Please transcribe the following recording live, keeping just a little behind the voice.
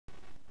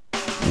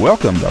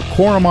Welcome to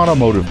Korum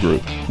Automotive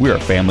Group. We are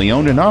family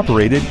owned and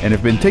operated and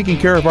have been taking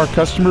care of our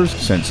customers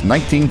since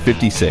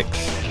 1956.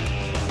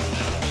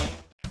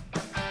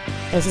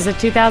 This is a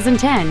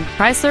 2010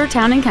 Chrysler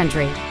Town and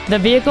Country, the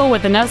vehicle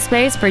with enough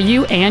space for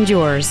you and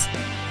yours.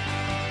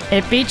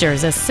 It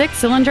features a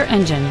 6-cylinder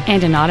engine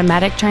and an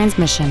automatic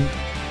transmission.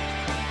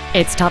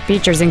 Its top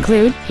features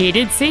include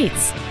heated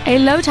seats, a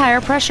low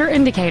tire pressure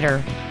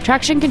indicator,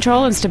 traction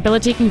control and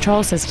stability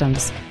control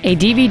systems, a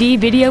DVD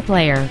video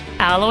player,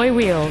 alloy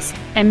wheels,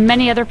 and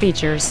many other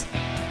features.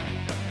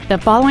 The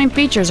following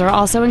features are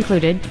also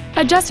included: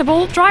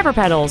 adjustable driver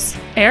pedals,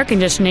 air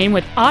conditioning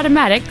with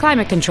automatic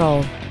climate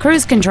control,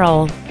 cruise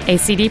control, a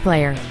CD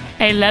player,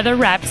 a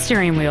leather-wrapped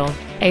steering wheel,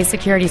 a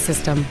security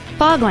system,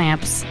 fog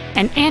lamps,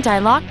 an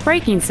anti-lock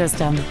braking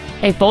system,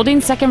 a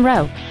folding second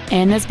row,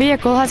 and this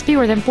vehicle has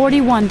fewer than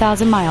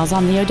 41,000 miles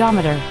on the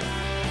odometer.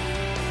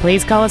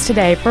 Please call us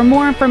today for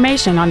more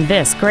information on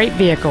this great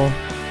vehicle.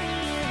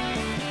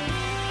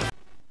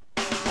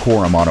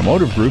 Korum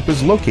Automotive Group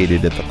is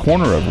located at the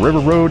corner of River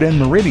Road and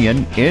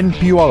Meridian in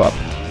Puyallup.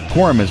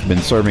 Korum has been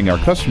serving our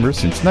customers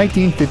since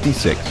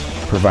 1956,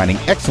 providing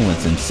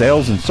excellence in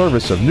sales and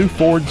service of new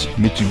Fords,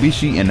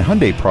 Mitsubishi, and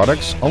Hyundai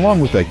products, along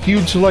with a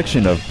huge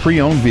selection of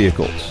pre-owned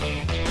vehicles.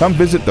 Come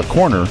visit the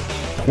corner,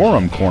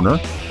 Korum Corner,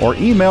 or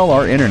email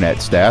our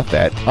internet staff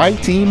at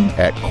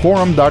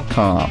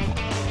iteam@korum.com.